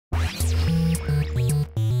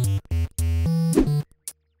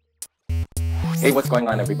Hey, what's going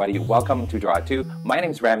on everybody? Welcome to Draw 2. My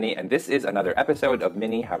name's Ramny and this is another episode of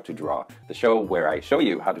Mini How to Draw, the show where I show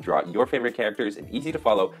you how to draw your favorite characters in easy to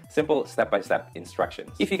follow, simple step-by-step instructions.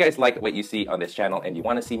 If you guys like what you see on this channel and you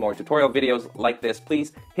want to see more tutorial videos like this,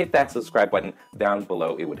 please hit that subscribe button down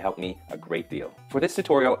below. It would help me a great deal. For this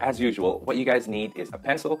tutorial, as usual, what you guys need is a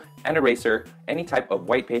pencil, an eraser, any type of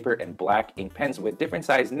white paper, and black ink pens with different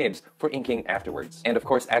size nibs for inking afterwards. And of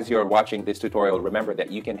course, as you're watching this tutorial, remember that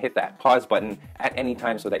you can hit that pause button at any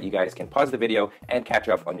time so that you guys can pause the video and catch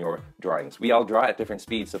up on your drawings. We all draw at different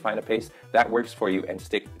speeds, so find a pace that works for you and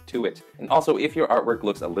stick to it. And also, if your artwork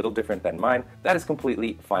looks a little different than mine, that is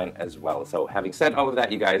completely fine as well. So having said all of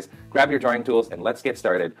that, you guys, grab your drawing tools and let's get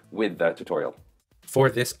started with the tutorial. For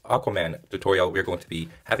this Aquaman tutorial, we're going to be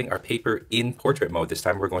having our paper in portrait mode. This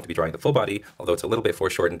time we're going to be drawing the full body, although it's a little bit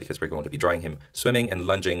foreshortened because we're going to be drawing him swimming and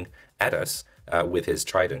lunging at us with his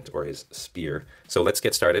trident or his spear. So let's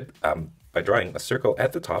get started by drawing a circle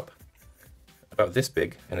at the top, about this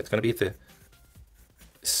big, and it's going to be at the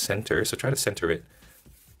center. So try to center it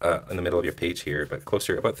in the middle of your page here, but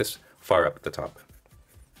closer, about this far up at the top.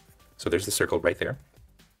 So there's the circle right there.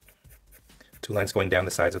 Two lines going down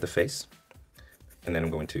the sides of the face. And then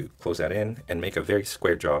I'm going to close that in and make a very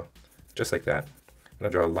square jaw, just like that. I'm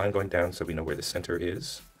going to draw a line going down so we know where the center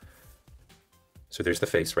is. So there's the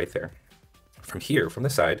face right there. From here, from the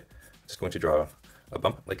side, I'm just going to draw a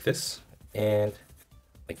bump like this and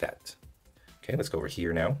like that. Okay, let's go over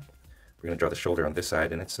here now. We're going to draw the shoulder on this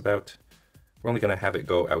side, and it's about, we're only going to have it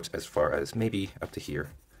go out as far as maybe up to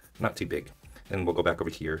here. Not too big. Then we'll go back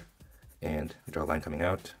over here and draw a line coming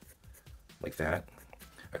out like that.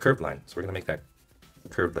 A curved line, so we're going to make that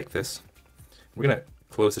curved like this. We're going to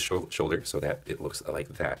close the shoulder so that it looks like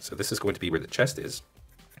that. So this is going to be where the chest is.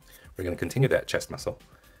 We're going to continue that chest muscle.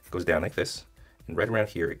 It goes down like this, and right around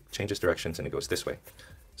here it changes directions and it goes this way.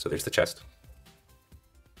 So there's the chest.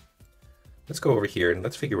 Let's go over here and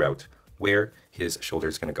let's figure out where his shoulder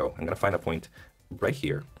is going to go. I'm going to find a point right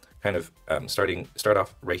here, kind of start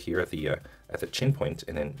off right here at the chin point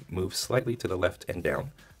and then move slightly to the left and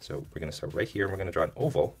down. So we're going to start right here and we're going to draw an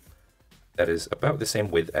oval that is about the same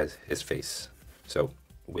width as his face. So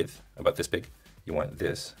width about this big, you want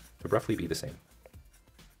this to roughly be the same.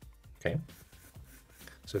 Okay,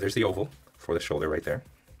 so there's the oval for the shoulder right there.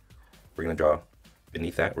 We're going to draw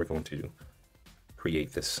beneath that, we're going to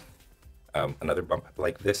create this another bump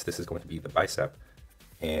like this. This is going to be the bicep,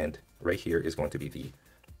 and right here is going to be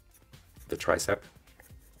the tricep.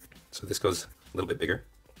 So this goes a little bit bigger.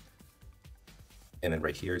 And then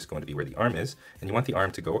right here is going to be where the arm is, and you want the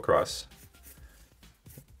arm to go across.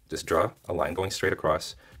 Just draw a line going straight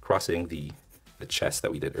across, crossing the chest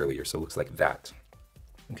that we did earlier, so it looks like that.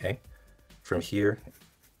 Okay, from here,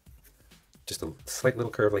 just a slight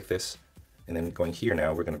little curve like this, and then going here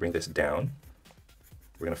now, we're going to bring this down.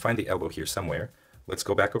 We're going to find the elbow here somewhere. Let's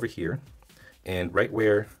go back over here, and right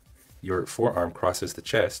where your forearm crosses the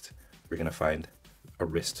chest, we're going to find a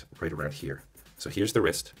wrist right around here. So here's the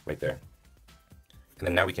wrist right there. And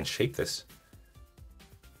then now we can shape this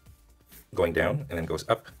going down and then goes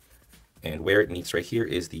up. And where it meets right here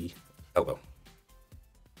is the elbow.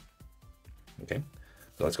 Okay,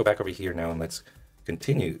 so let's go back over here now and let's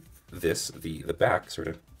continue this. The back sort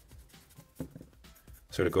of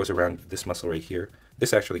goes around this muscle right here.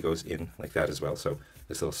 This actually goes in like that as well. So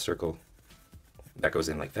this little circle, that goes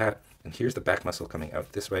in like that. And here's the back muscle coming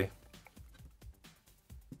out this way.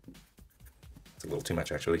 It's a little too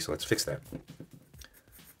much actually, so let's fix that.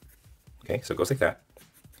 Okay, so it goes like that.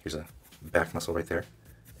 Here's a back muscle right there.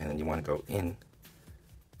 And then you want to go in,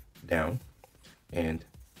 down, and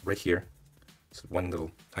right here. So one little,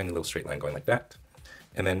 tiny little straight line going like that.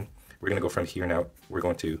 And then we're going to go from here now. We're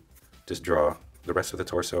going to just draw the rest of the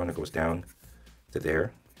torso, and it goes down to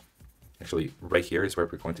there. Actually, right here is where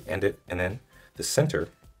we're going to end it. And then the center,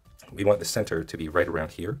 we want the center to be right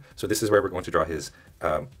around here. So this is where we're going to draw his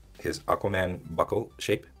Aquaman buckle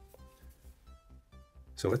shape.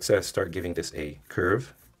 So let's start giving this a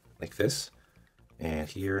curve like this, and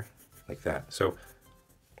here like that. So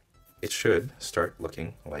it should start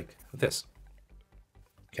looking like this.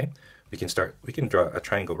 Okay, we can draw a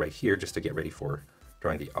triangle right here just to get ready for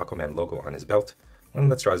drawing the Aquaman logo on his belt. And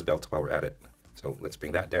let's draw his belt while we're at it. So let's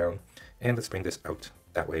bring that down, and let's bring this out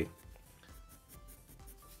that way.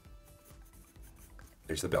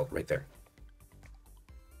 There's the belt right there.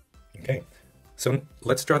 Okay, so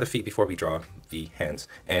let's draw the feet before we draw the hands.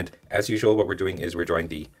 And as usual, what we're doing is we're drawing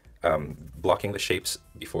the blocking the shapes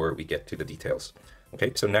before we get to the details.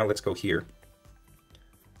 Okay, so now let's go here.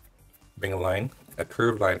 Bring a line, a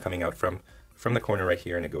curved line coming out from the corner right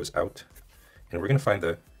here, and it goes out. And we're going to find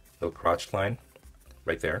the little crotch line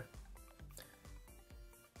right there.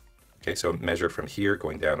 Okay, so measure from here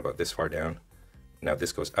going down about this far down. Now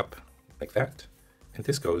this goes up like that, and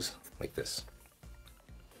this goes like this.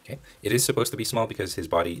 Okay, it is supposed to be small because his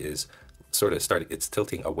body is sort of it's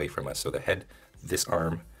tilting away from us. So the head, this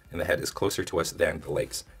arm, and the head is closer to us than the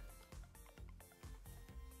legs.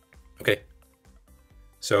 Okay,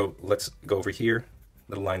 so let's go over here,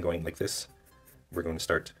 little line going like this. We're going to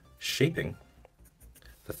start shaping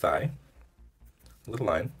the thigh, little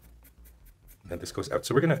line, and then this goes out.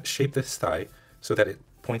 So we're going to shape this thigh so that it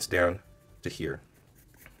points down to here.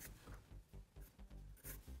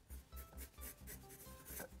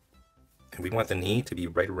 And we want the knee to be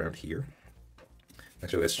right around here.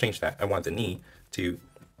 Actually, let's change that. I want the knee to,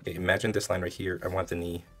 okay, imagine this line right here. I want the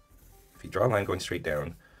knee, if you draw a line going straight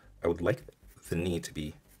down, I would like the knee to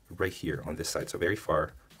be right here on this side, so very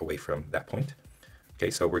far away from that point.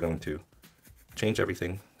 Okay, so we're going to change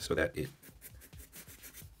everything so that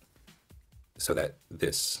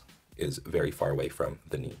this is very far away from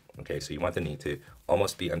the knee. Okay, so you want the knee to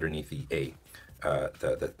almost be underneath the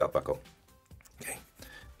the belt buckle. Okay,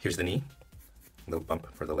 here's the knee, a little bump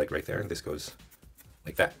for the leg right there, and this goes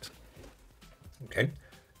like that. Okay,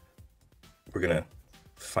 we're gonna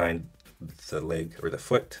find the leg, or the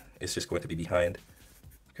foot is just going to be behind,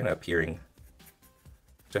 kind of appearing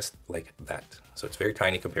just like that. So it's very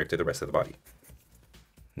tiny compared to the rest of the body.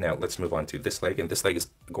 Now let's move on to this leg, and this leg is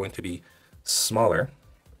going to be smaller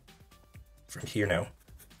from here. Now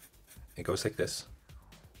it goes like this,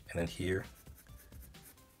 and then here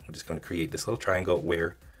I'm just going to create this little triangle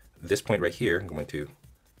where this point right here, I'm going to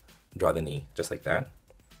draw the knee just like that.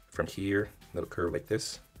 From here, little curve like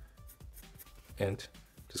this, and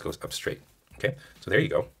just goes up straight. Okay, so there you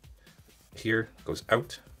go. Here goes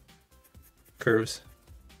out, curves,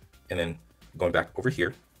 and then going back over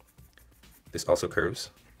here, this also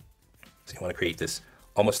curves. So you want to create this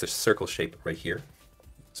almost a circle shape right here.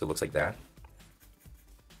 So it looks like that.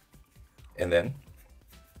 And then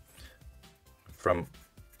from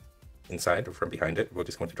inside or from behind it, we're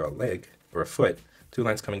just going to draw a leg or a foot, two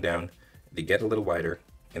lines coming down. They get a little wider,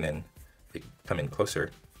 and then they come in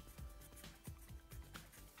closer,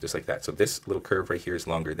 just like that. So this little curve right here is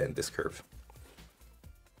longer than this curve.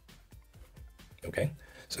 Okay,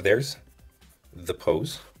 so there's the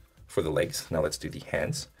pose for the legs. Now let's do the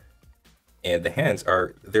hands. And the hands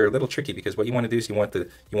they're a little tricky because what you want to do is you want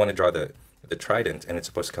to draw the trident, and it's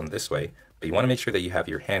supposed to come this way, but you want to make sure that you have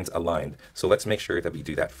your hands aligned. So let's make sure that we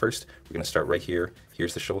do that first. We're going to start right here.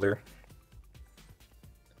 Here's the shoulder.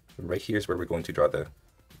 Right here is where we're going to draw the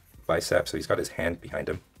bicep. So he's got his hand behind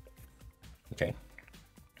him. Okay.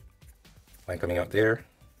 Line coming out there,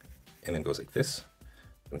 and then goes like this.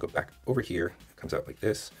 I'm going to go back over here, comes out like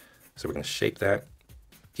this. So we're going to shape that,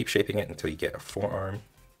 keep shaping it until you get a forearm.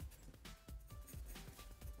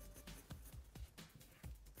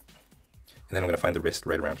 And then I'm going to find the wrist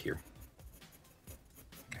right around here.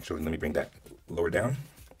 Actually, let me bring that lower down.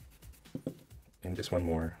 And just one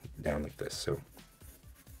more down like this. So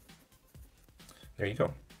there you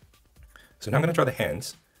go. So now I'm going to draw the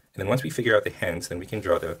hands. And then once we figure out the hands, then we can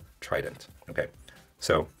draw the trident. Okay,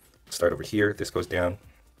 so start over here. This goes down.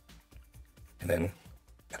 And then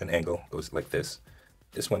at an angle goes like this.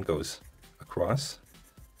 This one goes across,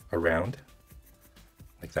 around,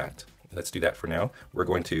 like that. Let's do that for now. We're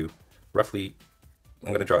going to roughly, I'm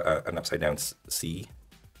going to draw an upside down C,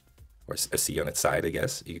 or a C on its side, I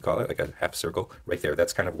guess you could call it, like a half circle right there.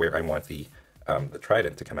 That's kind of where I want the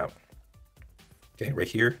trident to come out. Okay, right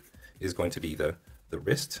here is going to be the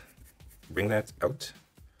wrist. Bring that out.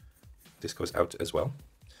 This goes out as well.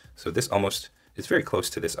 So this almost is very close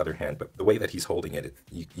to this other hand, but the way that he's holding it,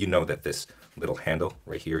 you know that this little handle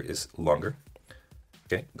right here is longer.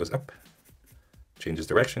 Okay, goes up, changes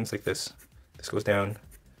directions like this. This goes down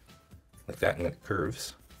like that, and then it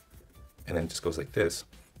curves, and then just goes like this.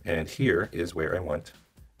 And here is where I want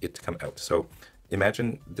it to come out. So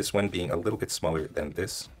imagine this one being a little bit smaller than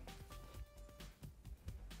this.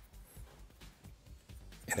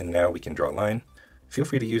 And then now we can draw a line. Feel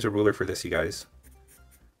free to use a ruler for this, you guys.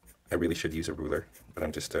 I really should use a ruler, but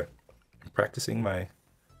I'm just practicing my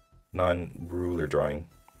non-ruler drawing.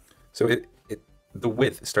 So the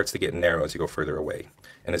width starts to get narrow as you go further away.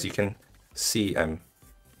 And as you can see, I'm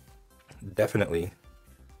definitely,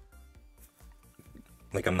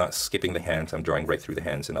 like, I'm not skipping the hands, I'm drawing right through the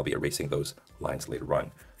hands, and I'll be erasing those lines later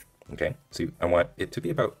on. Okay, so I want it to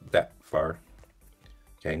be about that far.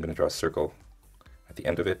 Okay, I'm going to draw a circle at the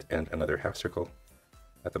end of it, and another half circle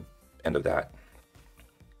at the end of that.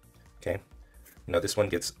 Okay, now this one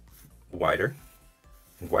gets wider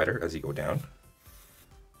and wider as you go down.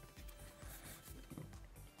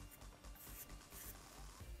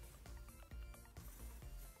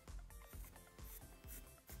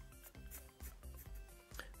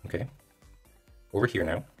 Okay, over here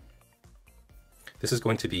now, this is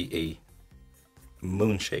going to be a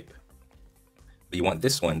moon shape. But you want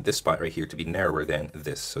this one, this spot right here, to be narrower than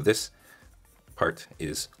this. So this part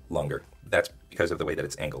is longer. That's because of the way that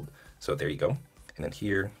it's angled. So there you go. And then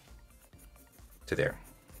here to there.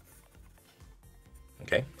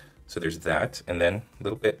 Okay, so there's that. And then a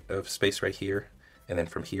little bit of space right here. And then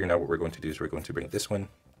from here, now what we're going to do is we're going to bring this one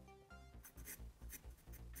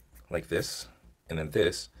like this. And then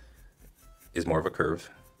this is more of a curve.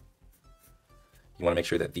 You want to make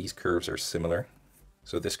sure that these curves are similar.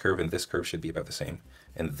 So this curve and this curve should be about the same.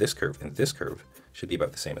 And this curve should be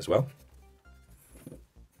about the same as well.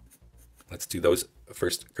 Let's do those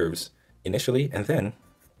first curves initially, and then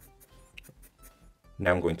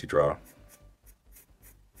now I'm going to draw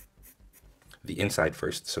the inside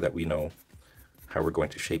first so that we know how we're going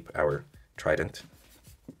to shape our trident.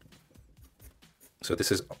 So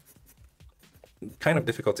this is kind of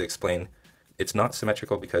difficult to explain. It's not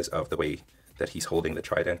symmetrical because of the way that he's holding the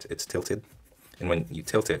trident. It's tilted. And when you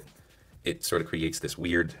tilt it, it sort of creates this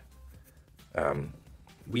weird,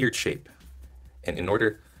 weird shape. And in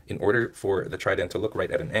order for the trident to look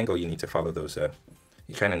right at an angle, you need to follow those.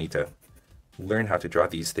 You kind of need to learn how to draw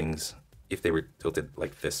these things if they were tilted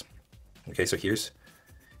like this. Okay, so here's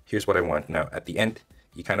what I want. Now at the end,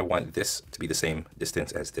 you kind of want this to be the same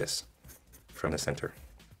distance as this from the center.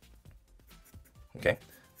 Okay,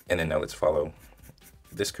 and then now let's follow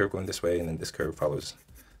this curve going this way, and then this curve follows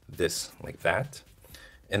this like that.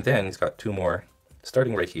 And then he's got two more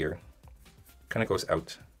starting right here, kind of goes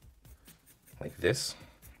out like this,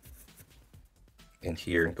 and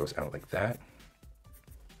here it goes out like that,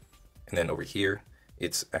 and then over here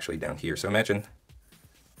it's actually down here. So imagine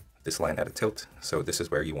this line at a tilt, so this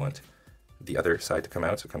is where you want the other side to come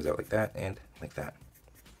out, so it comes out like that and like that.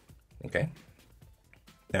 Okay,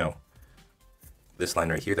 now this line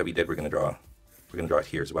right here that we did, we're going to draw it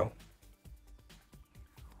here as well.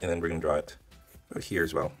 And then we're going to draw it out here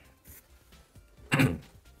as well.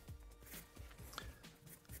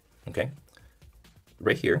 Okay,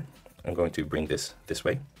 right here, I'm going to bring this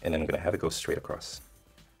way, and then I'm going to have it go straight across,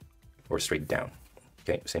 or straight down.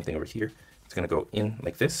 Okay, same thing over here. It's going to go in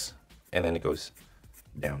like this, and then it goes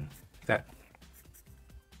down like that.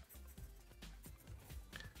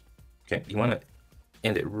 Okay, you want to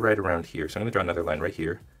end it right around here. So I'm going to draw another line right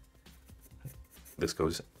here. This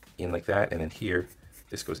goes in like that, and then here,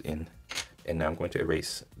 this goes in. And now I'm going to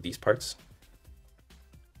erase these parts.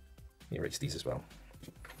 Erase these as well.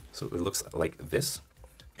 So it looks like this.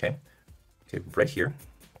 Okay. Okay, right here,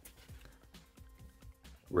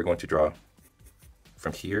 we're going to draw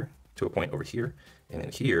from here to a point over here, and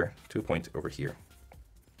then here to a point over here.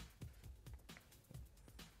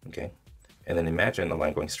 Okay, and then imagine a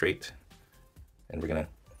line going straight, and we're going to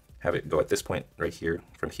have it go at this point right here.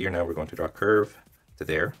 From here now we're going to draw a curve to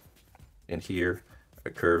there, and here a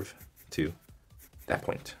curve to that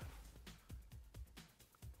point.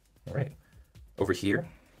 All right, over here,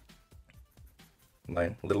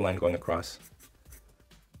 little line going across,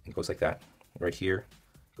 it goes like that. Right here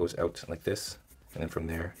goes out like this, and then from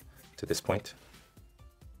there to this point.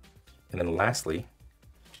 And then lastly,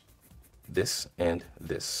 this and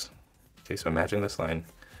this. Okay, so imagine this line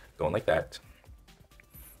going like that,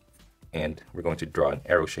 and we're going to draw an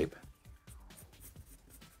arrow shape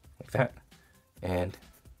like that, and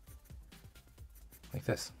like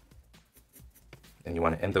this. And you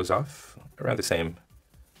want to end those off around the same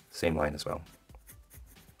line as well.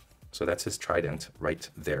 So that's his trident right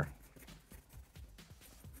there.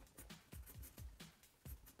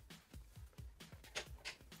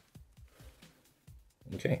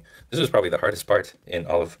 Okay, this is probably the hardest part in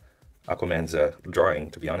all of Aquaman's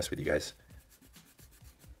drawing, to be honest with you guys.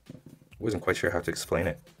 Wasn't quite sure how to explain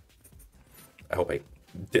it. I hope I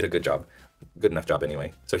did a good enough job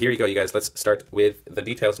anyway. So here you go, you guys. Let's start with the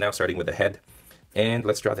details now, starting with the head. And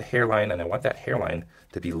let's draw the hairline, and I want that hairline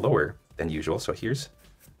to be lower than usual. So I'm just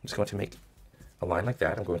going to make a line like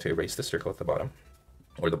that. I'm going to erase the circle at the bottom,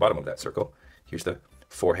 or the bottom of that circle. Here's the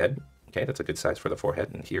forehead. Okay, that's a good size for the forehead.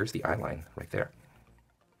 And here's the eye line right there.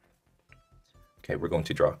 Okay, we're going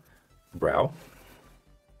to draw brow,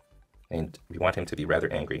 and we want him to be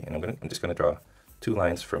rather angry. And I'm just going to draw two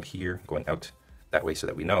lines from here going out that way so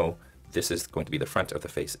that we know this is going to be the front of the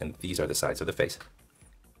face, and these are the sides of the face.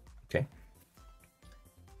 Okay.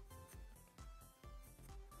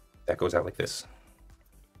 That goes out like this.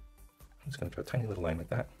 I'm just going to draw a tiny little line like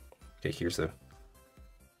that. Okay, here's the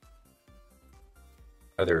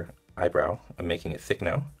other eyebrow. I'm making it thick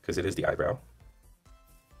now because it is the eyebrow.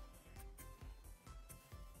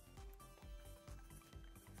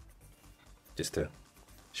 Just to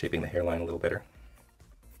shaping the hairline a little better.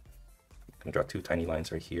 gonna draw two tiny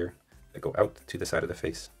lines right here that go out to the side of the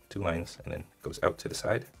face, two lines, and then goes out to the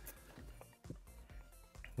side.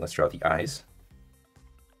 Let's draw the eyes.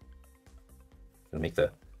 Gonna make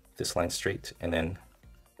this line straight and then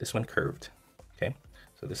this one curved. Okay,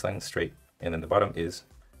 so this line is straight and then the bottom is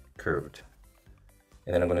curved.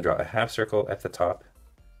 And then I'm gonna draw a half circle at the top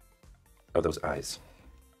of those eyes.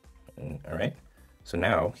 All right, so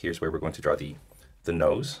now here's where we're going to draw the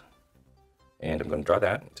nose. And I'm going to draw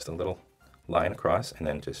that, just a little line across, and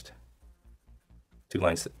then just two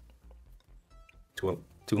lines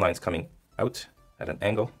coming out at an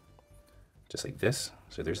angle, just like this.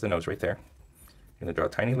 So there's the nose right there. I'm going to draw a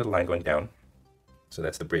tiny little line going down, so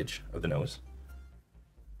that's the bridge of the nose.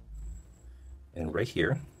 And right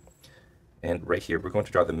here, we're going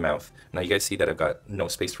to draw the mouth. Now you guys see that I've got no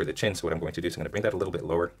space for the chin, so what I'm going to do is I'm going to bring that a little bit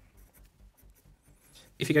lower.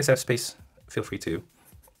 If you guys have space, feel free to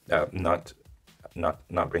not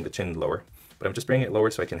bring the chin lower, but I'm just bringing it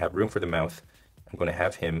lower so I can have room for the mouth. I'm going to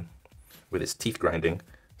have him with his teeth grinding,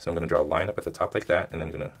 so I'm going to draw a line up at the top like that, and then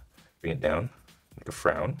I'm going to bring it down like a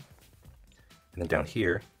frown, and then down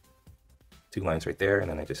here, two lines right there,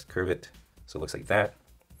 and then I just curve it so it looks like that.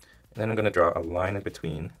 And then I'm going to draw a line in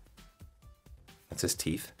between. That's his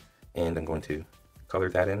teeth, and I'm going to color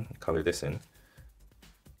that in, color this in,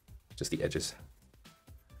 just the edges.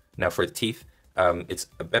 Now for the teeth, it's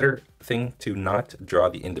a better thing to not draw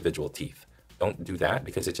the individual teeth. Don't do that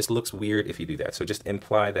because it just looks weird if you do that. So just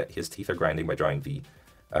imply that his teeth are grinding by drawing the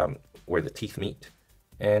where the teeth meet,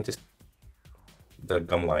 and just the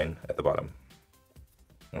gum line at the bottom.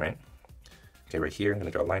 All right. Okay, right here, I'm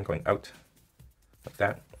going to draw a line going out like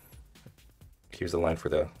that. Here's the line for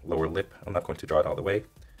the lower lip. I'm not going to draw it all the way.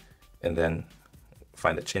 And then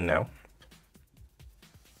find the chin now.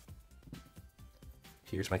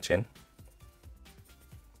 Here's my chin.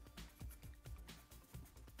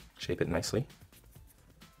 Shape it nicely.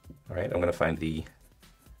 All right, I'm going to find the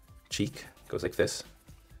cheek. Goes like this.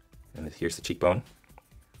 And here's the cheekbone.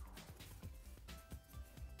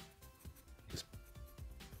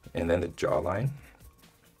 And then the jawline.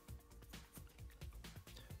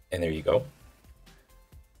 And there you go.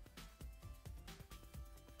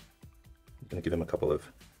 I'm going to give him a couple of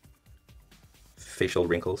facial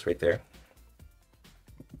wrinkles right there.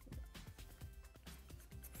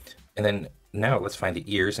 And then now let's find the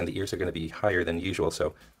ears, and the ears are going to be higher than usual.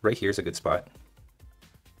 So right here is a good spot.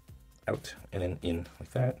 Out and then in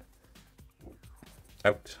like that.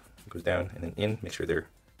 Out, goes down and then in. Make sure they're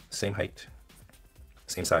the same height,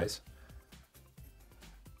 same size.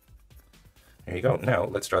 There you go. Now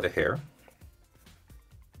let's draw the hair.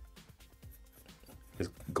 His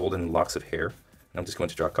golden locks of hair. And I'm just going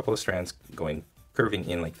to draw a couple of strands going curving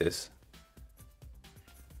in like this.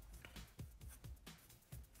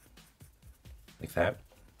 Like that.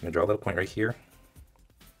 I'm going to draw a little point right here.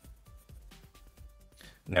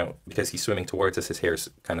 Now, because he's swimming towards us, his hair is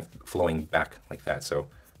kind of flowing back like that. So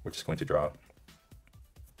we're just going to draw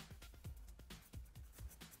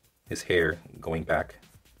his hair going back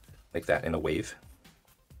like that in a wave.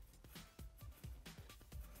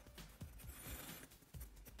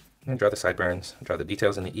 And draw the sideburns, draw the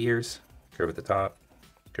details in the ears, curve at the top,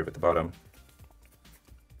 curve at the bottom.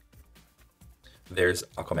 There's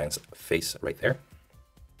Aquaman's face right there.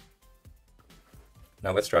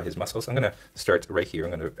 Now let's draw his muscles. I'm going to start right here.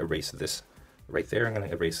 I'm going to erase this right there. I'm going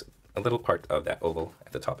to erase a little part of that oval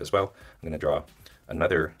at the top as well. I'm going to draw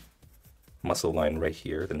another muscle line right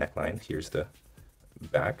here, the neckline. Here's the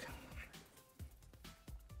back.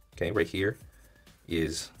 Okay, right here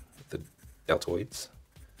is the deltoids.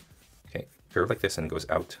 Okay, curve like this and it goes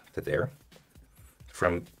out to there.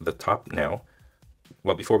 From the top now,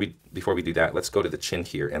 well, before we do that, let's go to the chin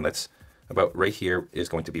here, and let's, about right here is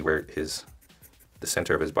going to be where the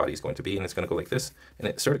center of his body is going to be, and it's going to go like this, and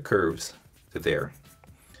it sort of curves to there.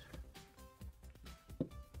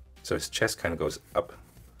 So his chest kind of goes up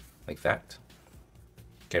like that.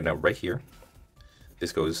 Okay, now right here,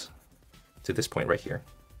 this goes to this point right here.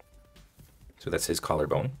 So that's his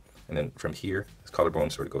collarbone, and then from here, his collarbone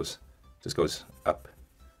sort of just goes up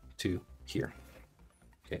to here.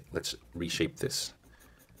 Okay, let's reshape this.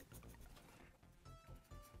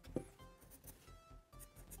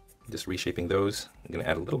 Just reshaping those. I'm going to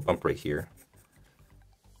add a little bump right here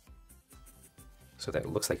so that it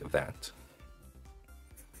looks like that.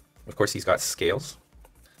 Of course, he's got scales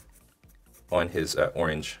on his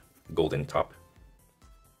orange golden top.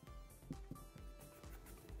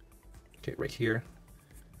 Okay, right here,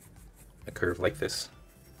 a curve like this,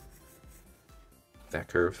 that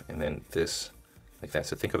curve, and then this like that.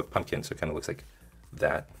 So think of a pumpkin, so it kind of looks like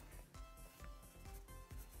that.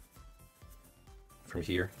 From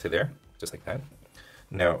here to there. just like that.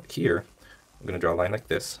 Now here, I'm going to draw a line like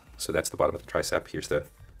this. So that's the bottom of the tricep. Here's the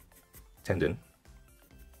tendon.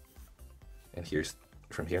 And here's,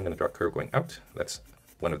 from here, I'm going to draw a curve going out. That's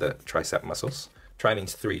one of the tricep muscles. Tri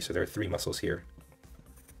means 3, so there are 3 muscles here.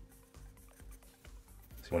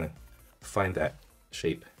 So you want to find that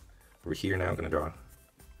shape. Over here now, I'm going to draw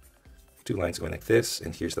 2 lines going like this,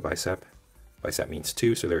 and here's the bicep. Bicep means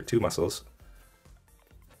 2, so there are 2 muscles.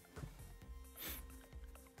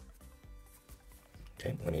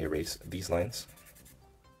 Okay, let me erase these lines.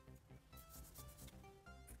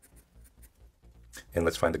 And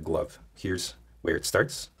let's find the glove. Here's where it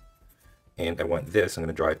starts. And I want this, I'm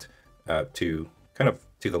going to draw it to kind of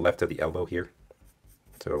to the left of the elbow here.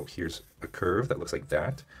 So here's a curve that looks like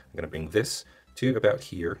that. I'm going to bring this to about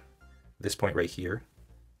here, this point right here.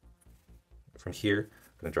 From here,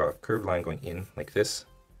 I'm going to draw a curved line going in like this.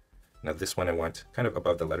 Now this one I want kind of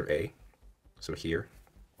above the letter A. So here.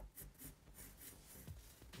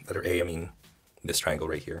 Letter A, I mean this triangle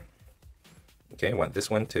right here. Okay, I want this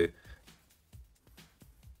one to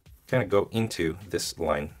kind of go into this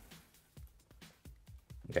line.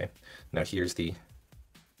 Okay, now here's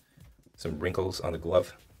some wrinkles on the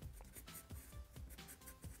glove.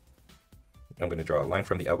 I'm going to draw a line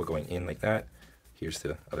from the elbow going in like that. Here's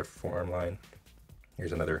the other forearm line.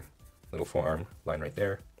 Here's another little forearm line right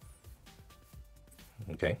there.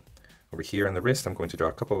 Okay, over here on the wrist, I'm going to draw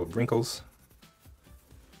a couple of wrinkles.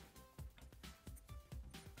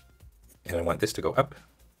 And I want this to go up,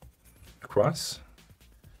 across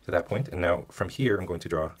to that point. And now from here, I'm going to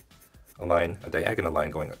draw a line, a diagonal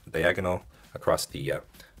line going diagonal across the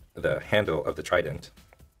handle of the trident.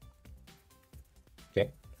 Okay,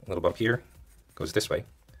 a little bump here, goes this way.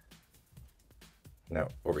 Now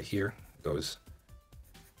over here goes,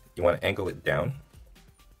 you want to angle it down,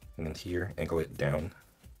 and then here, angle it down.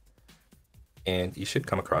 And you should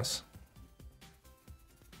come across.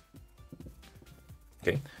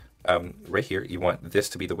 Okay, right here, you want this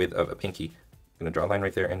to be the width of a pinky. I'm going to draw a line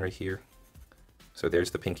right there and right here. So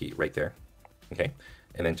there's the pinky right there. Okay,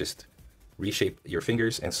 and then just reshape your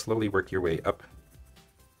fingers and slowly work your way up.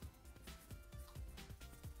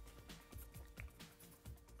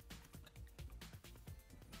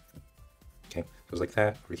 Okay, goes like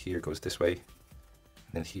that. Over here goes this way, and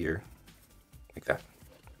then here, like that.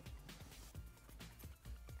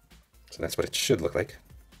 So that's what it should look like.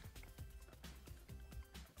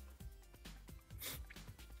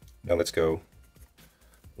 Now let's go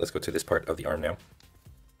to this part of the arm now.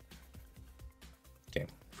 Okay,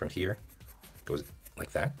 from here, goes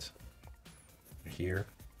like that. Here,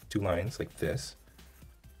 2 lines like this.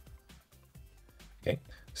 Okay,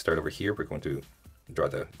 start over here, we're going to draw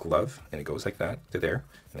the glove, and it goes like that to there,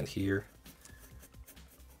 and then here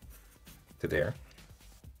to there.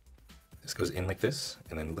 This goes in like this,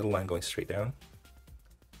 and then a little line going straight down.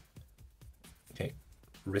 Okay,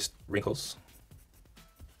 wrist wrinkles.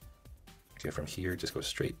 Okay, from here, just go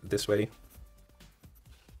straight this way.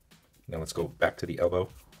 Now let's go back to the elbow.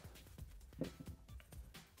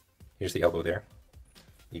 Here's the elbow there.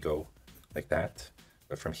 You go like that,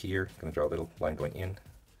 but from here, I'm gonna draw a little line going in,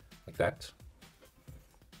 like that.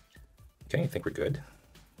 Okay, I think we're good.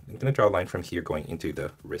 I'm gonna draw a line from here going into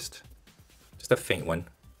the wrist. Just a faint one.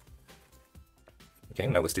 Okay,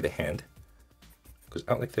 now let's do the hand. Goes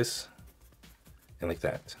out like this, and like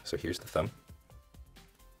that. So here's the thumb.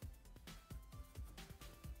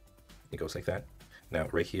 It goes like that. Now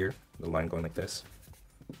right here, the line going like this.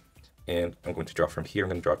 And I'm going to draw from here, I'm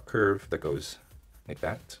going to draw a curve that goes like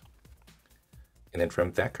that. And then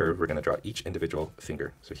from that curve, we're going to draw each individual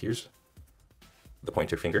finger. So here's the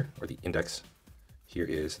pointer finger, or the index. Here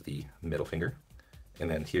is the middle finger. And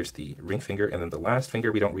then here's the ring finger. And then the last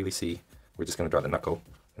finger we don't really see. We're just going to draw the knuckle.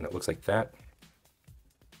 And it looks like that.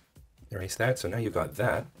 Erase that. So now you've got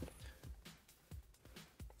that.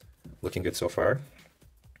 Looking good so far.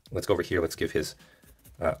 Let's go over here. Let's give his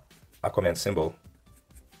Aquaman symbol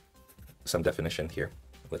some definition here.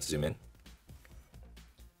 Let's zoom in.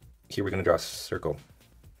 Here we're going to draw a circle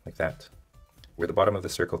like that, where the bottom of the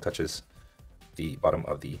circle touches the bottom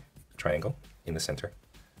of the triangle in the center.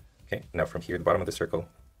 Okay, now from here, the bottom of the circle,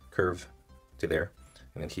 curve to there,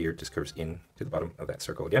 and then here just curves in to the bottom of that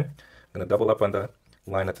circle again. I'm going to double up on the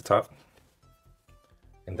line at the top,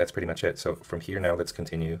 and that's pretty much it. So from here now, let's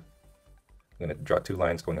continue. I'm going to draw 2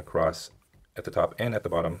 lines going across at the top and at the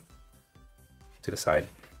bottom to the side.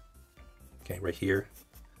 Okay, right here,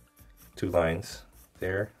 2 lines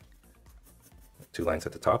there, 2 lines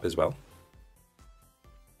at the top as well.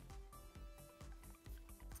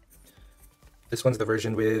 This one's the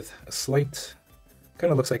version with a slight,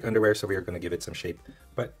 kind of looks like underwear, so we are going to give it some shape,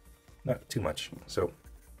 but not too much. So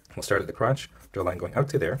We'll start at the crotch, draw a line going out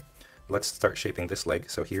to there. Let's start shaping this leg.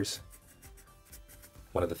 So here's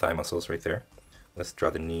one of the thigh muscles right there. Let's draw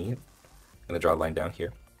the knee. I'm going to draw a line down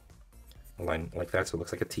here. A line like that so it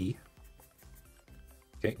looks like a T.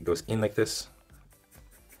 Okay, it goes in like this.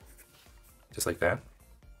 Just like that.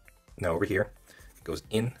 Now over here, it goes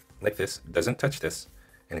in like this, doesn't touch this,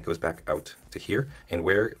 and it goes back out to here. And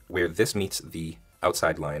where this meets the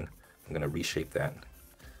outside line, I'm going to reshape that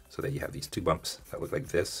so that you have these two bumps that look like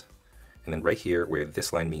this. And then right here, where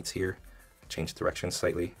this line meets here, change direction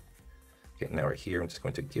slightly. Okay, now right here, I'm just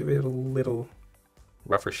going to give it a little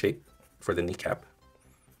rougher shape for the kneecap.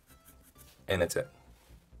 And that's it.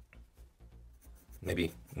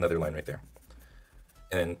 Maybe another line right there.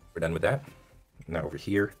 And then we're done with that. Now over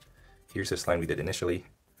here, here's this line we did initially.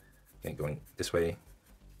 Okay, going this way.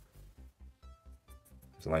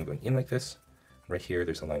 There's a line going in like this. Right here,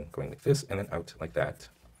 there's a line going like this, and then out like that.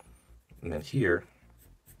 And then here,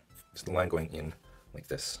 there's the line going in like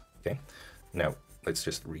this. Okay. Now let's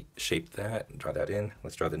just reshape that, draw that in.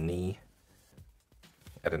 Let's draw the knee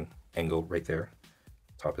at an angle right there,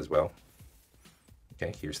 top as well.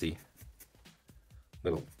 Okay, here's the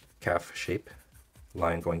little calf shape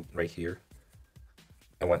line going right here.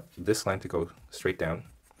 I want this line to go straight down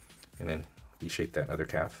and then reshape that other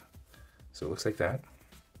calf. So it looks like that.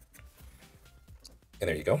 And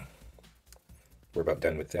there you go. We're about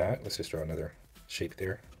done with that. Let's just draw another shape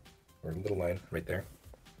there, or a little line right there.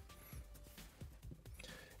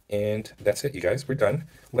 And that's it, you guys. We're done.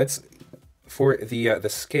 Let's, for the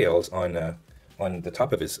scales on the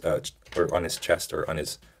top of his or on his chest or on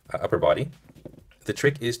his upper body, the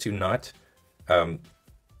trick is to not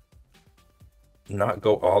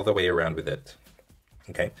go all the way around with it.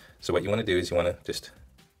 Okay. So what you want to do is you want to just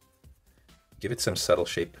give it some subtle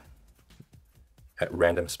shape at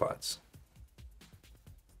random spots.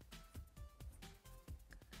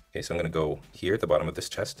 Okay, so I'm going to go here at the bottom of this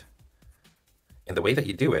chest. And the way that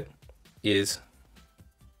you do it is,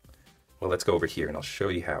 well, let's go over here and I'll show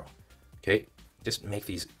you how. Okay, just make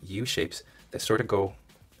these U shapes that sort of go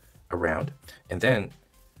around, and then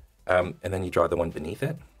you draw the one beneath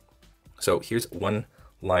it. So here's one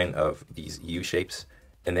line of these U shapes,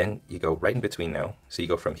 and then you go right in between now. So you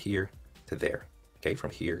go from here to there. Okay,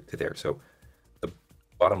 from here to there. So the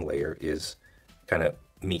bottom layer is kind of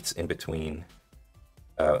meets in between.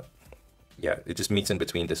 Yeah, it just meets in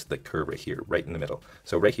between this the curve right here, right in the middle.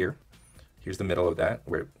 So right here, here's the middle of that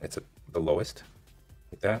where it's the lowest,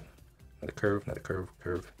 like that. Another curve, another curve,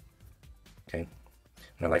 curve. Okay.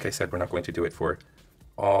 Now, like I said, we're not going to do it for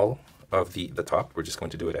all of the top. We're just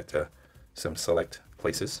going to do it at some select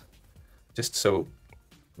places, just so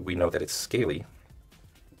we know that it's scaly.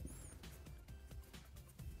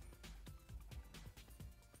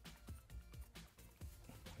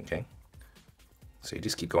 Okay. So you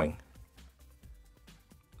just keep going.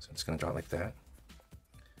 So I'm just going to draw it like that.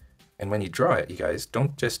 And when you draw it, you guys,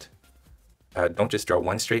 don't just draw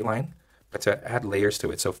one straight line, but to add layers to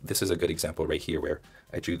it. So this is a good example right here where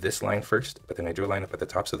I drew this line first, but then I drew a line up at the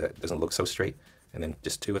top so that it doesn't look so straight, and then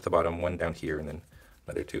just two at the bottom, one down here, and then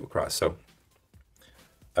another two across. So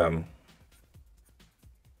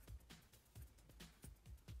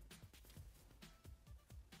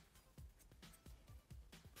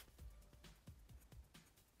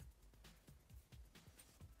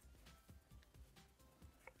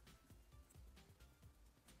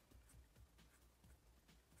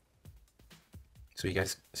So you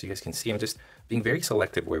guys can see I'm just being very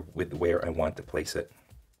selective with where I want to place it.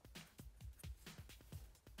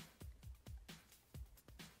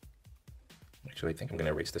 Actually, I think I'm going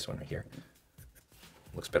to erase this one right here.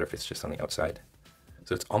 Looks better if it's just on the outside.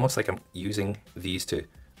 So it's almost like I'm using these to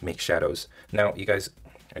make shadows. Now, you guys,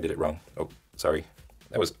 I did it wrong. Oh, sorry.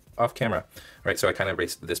 That was off camera. All right, so I kind of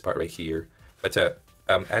erased this part right here. But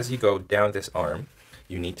as you go down this arm,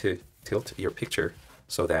 you need to tilt your picture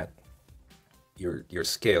so that your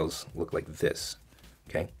scales look like this,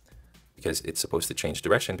 okay? Because it's supposed to change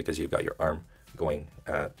direction because you've got your arm going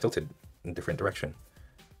tilted in a different direction.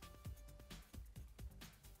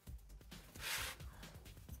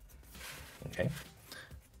 Okay.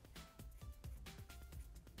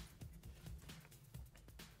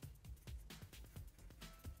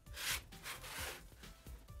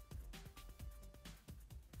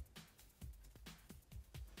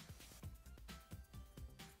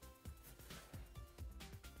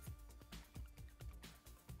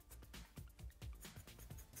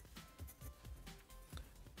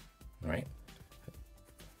 All right.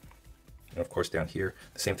 And of course down here,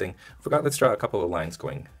 the same thing. Forgot, let's draw a couple of lines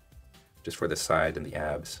going just for the side and the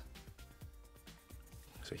abs.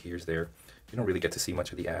 So here's there. You don't really get to see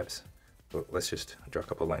much of the abs, Well, let's just draw a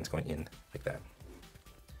couple lines going in like that.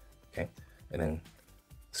 Okay, and then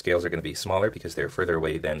scales are going to be smaller because they're further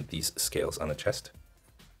away than these scales on the chest.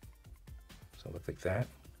 So look like that.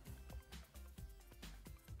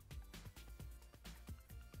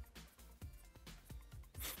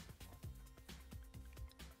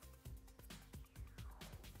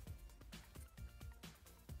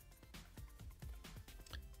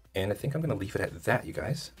 And I think I'm going to leave it at that, you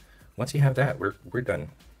guys. Once you have that, we're done.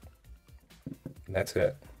 And that's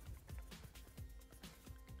it.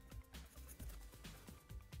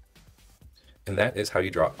 And that is how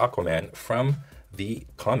you draw Aquaman from the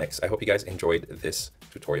comics. I hope you guys enjoyed this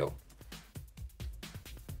tutorial.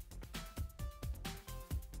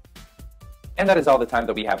 And that is all the time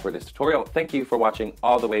that we have for this tutorial. Thank you for watching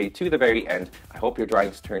all the way to the very end. I hope your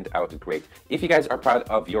drawings turned out great. If you guys are proud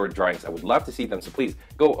of your drawings, I would love to see them. So please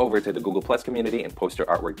go over to the Google Plus community and post your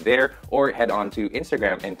artwork there, or head on to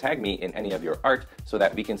Instagram and tag me in any of your art so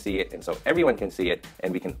that we can see it and so everyone can see it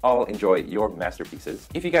and we can all enjoy your masterpieces.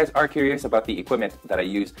 If you guys are curious about the equipment that I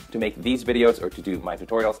use to make these videos or to do my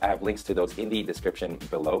tutorials, I have links to those in the description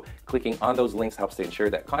below. Clicking on those links helps to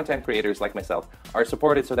ensure that content creators like myself are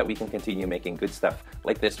supported so that we can continue making good stuff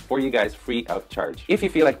like this for you guys free of charge. If you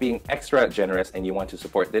feel like being extra generous and you want to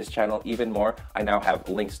support this channel even more, I now have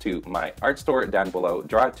links to my art store down below,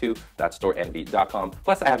 draw2.storeenvy.com.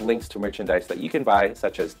 Plus I have links to merchandise that you can buy,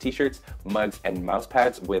 such as t-shirts, mugs, and mouse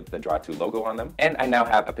pads with the Draw2 logo on them. And I now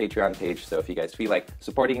have a Patreon page, so if you guys feel like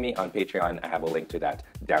supporting me on Patreon, I have a link to that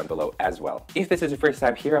down below as well. If this is your first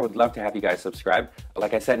time here, I would love to have you guys subscribe.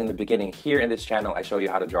 Like I said in the beginning, here in this channel, I show you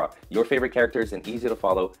how to draw your favorite characters in easy to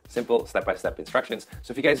follow, simple step-by-step instructions.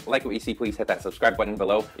 So if you guys like what you see, please hit that subscribe button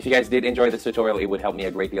below. If you guys did enjoy this tutorial, it would help me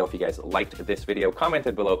a great deal if you guys liked this video,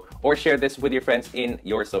 commented below, or share this with your friends in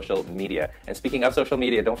your social media. And speaking of social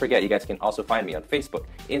media, don't forget you guys can also find me on Facebook,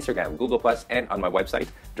 Instagram, Google+, and on my website,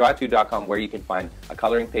 draw2.com, where you can find a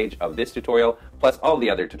coloring page of this tutorial, plus all the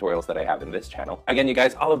other tutorials that I have in this channel. Again, you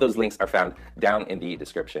guys, all of those links are found down in the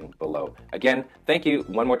description below. Again, thank you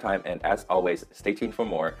one more time, and as always, stay tuned for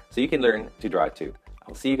more so you can learn to draw too.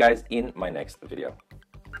 I'll see you guys in my next video.